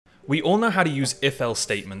We all know how to use if-else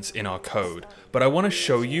statements in our code, but I want to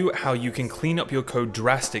show you how you can clean up your code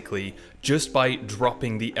drastically just by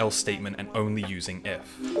dropping the else statement and only using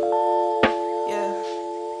if.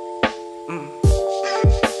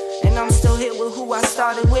 And I'm still here with who I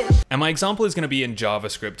started with. And my example is going to be in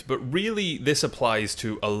JavaScript, but really this applies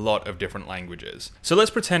to a lot of different languages. So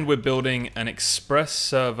let's pretend we're building an express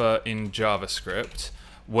server in JavaScript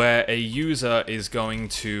where a user is going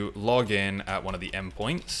to log in at one of the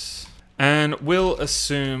endpoints, and we'll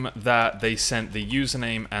assume that they sent the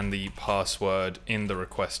username and the password in the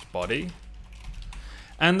request body.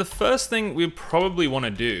 And the first thing we probably want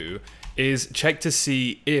to do is check to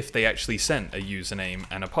see if they actually sent a username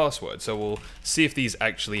and a password. So we'll see if these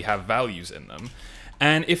actually have values in them.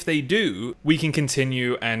 And if they do, we can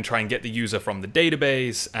continue and try and get the user from the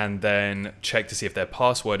database and then check to see if their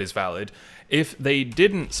password is valid. If they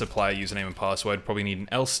didn't supply a username and password, probably need an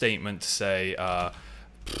else statement to say,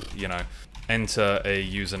 enter a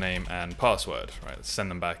username and password, right? Let's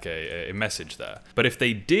send them back a message there. But if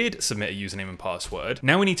they did submit a username and password,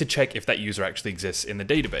 now we need to check if that user actually exists in the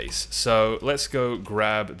database. So let's go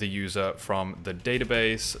grab the user from the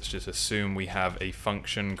database. Let's just assume we have a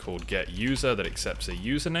function called getUser that accepts a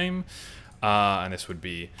username. And this would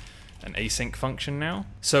be an async function now.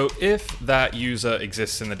 So if that user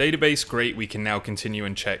exists in the database, great, we can now continue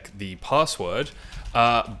and check the password.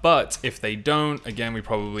 But if they don't, again, we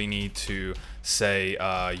probably need to say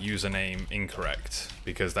username incorrect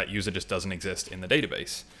because that user just doesn't exist in the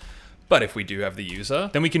database. But if we do have the user,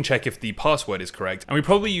 then we can check if the password is correct. And we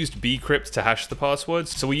probably used bcrypt to hash the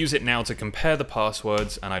passwords. So we use it now to compare the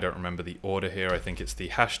passwords. And I don't remember the order here. I think it's the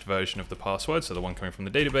hashed version of the password. So the one coming from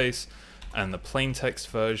the database and the plain text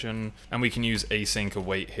version. And we can use async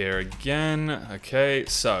await here again. Okay,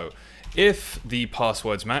 so if the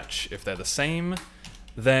passwords match, if they're the same,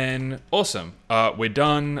 then awesome. We're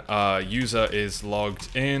done. User is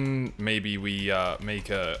logged in. Maybe we make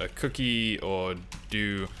a cookie or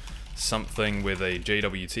do something with a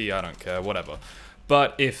JWT. I don't care, whatever.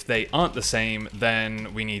 But if they aren't the same,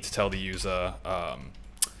 then we need to tell the user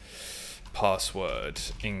password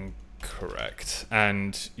incorrect.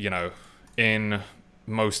 And, in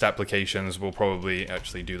most applications, we'll probably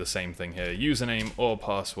actually do the same thing here. Username or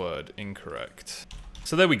password incorrect.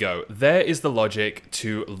 So there we go. There is the logic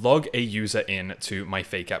to log a user in to my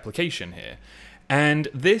fake application here. And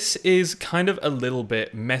this is kind of a little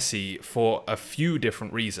bit messy for a few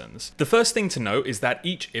different reasons. The first thing to note is that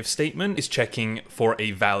each if statement is checking for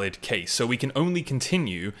a valid case. So we can only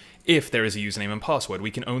continue if there is a username and password.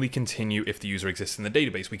 We can only continue if the user exists in the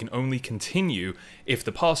database. We can only continue if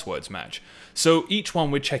the passwords match. So each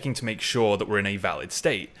one we're checking to make sure that we're in a valid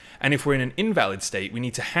state. And if we're in an invalid state, we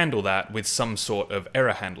need to handle that with some sort of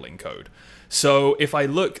error handling code. So if I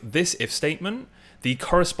look this if statement, the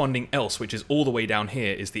corresponding else, which is all the way down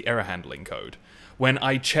here, is the error handling code. When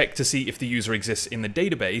I check to see if the user exists in the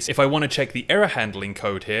database, if I want to check the error handling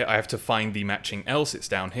code here, I have to find the matching else. It's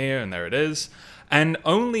down here, and there it is. And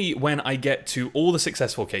only when I get to all the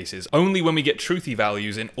successful cases, only when we get truthy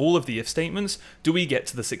values in all of the if statements, do we get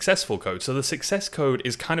to the successful code. So the success code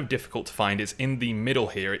is kind of difficult to find. It's in the middle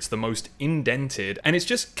here. It's the most indented, and it's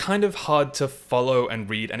just kind of hard to follow and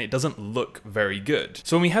read, and it doesn't look very good.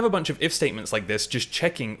 So when we have a bunch of if statements like this, just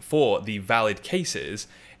checking for the valid cases,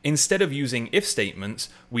 instead of using if statements,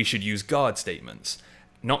 we should use guard statements.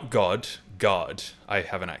 Not God, guard. I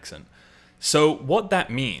have an accent. So what that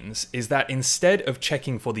means is that instead of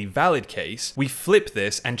checking for the valid case, we flip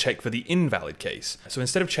this and check for the invalid case. So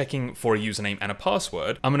instead of checking for a username and a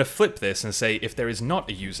password, I'm going to flip this and say if there is not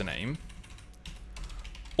a username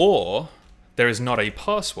or there is not a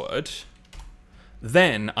password,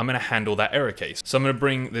 then I'm going to handle that error case. So I'm going to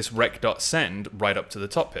bring this rec.send right up to the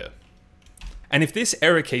top here. And if this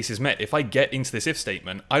error case is met, if I get into this if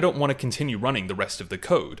statement, I don't want to continue running the rest of the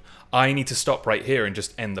code. I need to stop right here and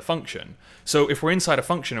just end the function. So if we're inside a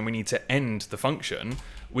function and we need to end the function,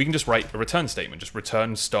 we can just write a return statement. Just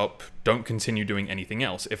return, stop, don't continue doing anything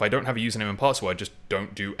else. If I don't have a username and password, just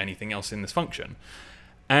don't do anything else in this function.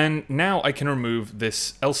 And now I can remove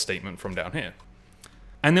this else statement from down here.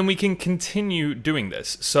 And then we can continue doing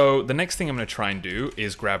this. So the next thing I'm going to try and do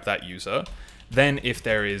is grab that user. Then if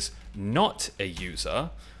there is not a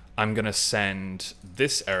user, I'm going to send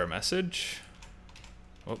this error message,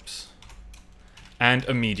 oops, and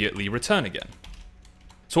immediately return again.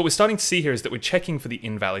 So what we're starting to see here is that we're checking for the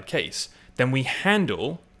invalid case. Then we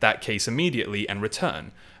handle that case immediately and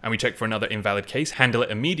return. And we check for another invalid case, handle it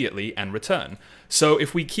immediately and return. So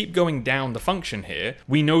if we keep going down the function here,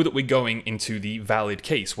 we know that we're going into the valid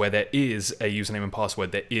case where there is a username and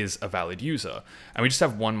password, there is a valid user. And we just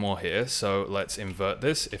have one more here, so let's invert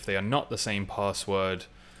this. If they are not the same password,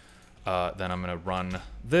 then I'm going to run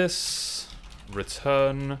this,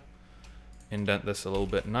 return, indent this a little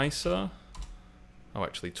bit nicer. Oh,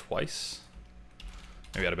 actually twice.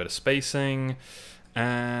 Maybe add a bit of spacing.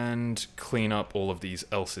 And clean up all of these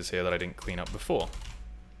else's here that I didn't clean up before.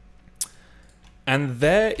 And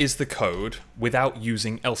there is the code without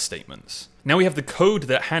using else statements. Now we have the code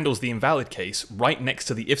that handles the invalid case right next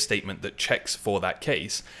to the if statement that checks for that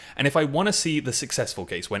case. And if I want to see the successful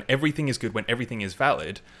case, when everything is good, when everything is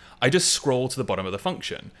valid, I just scroll to the bottom of the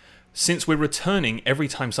function. Since we're returning every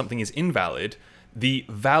time something is invalid, the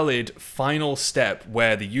valid final step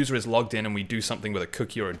where the user is logged in and we do something with a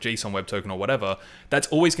cookie or a JSON web token or whatever, that's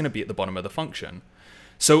always going to be at the bottom of the function.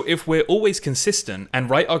 So if we're always consistent and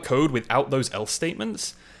write our code without those else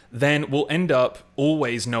statements, then we'll end up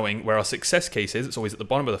always knowing where our success case is. It's always at the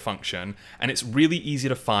bottom of the function, and it's really easy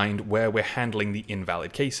to find where we're handling the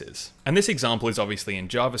invalid cases. And this example is obviously in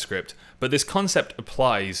JavaScript, but this concept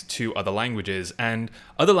applies to other languages, and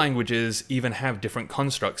other languages even have different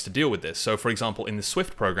constructs to deal with this. So for example, in the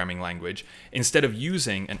Swift programming language, instead of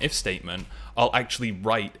using an if statement, I'll actually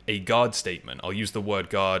write a guard statement. I'll use the word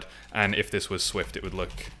guard, and if this was Swift, it would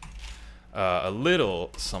look a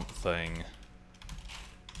little something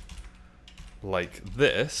like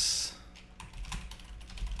this,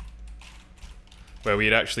 where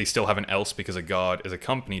we'd actually still have an else because a guard is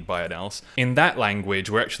accompanied by an else. In that language,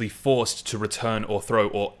 we're actually forced to return or throw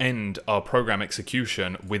or end our program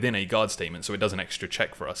execution within a guard statement, so it does an extra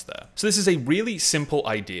check for us there. So this is a really simple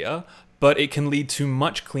idea, but it can lead to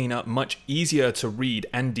much cleaner, much easier to read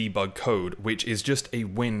and debug code, which is just a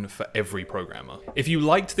win for every programmer. If you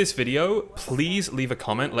liked this video, please leave a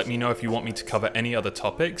comment. Let me know if you want me to cover any other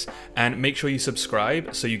topics, and make sure you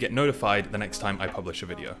subscribe so you get notified the next time I publish a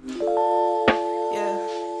video.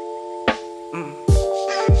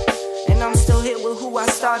 And I'm still here with who I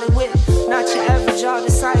started with. Not your average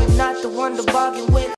artist, I am not the one to bargain with.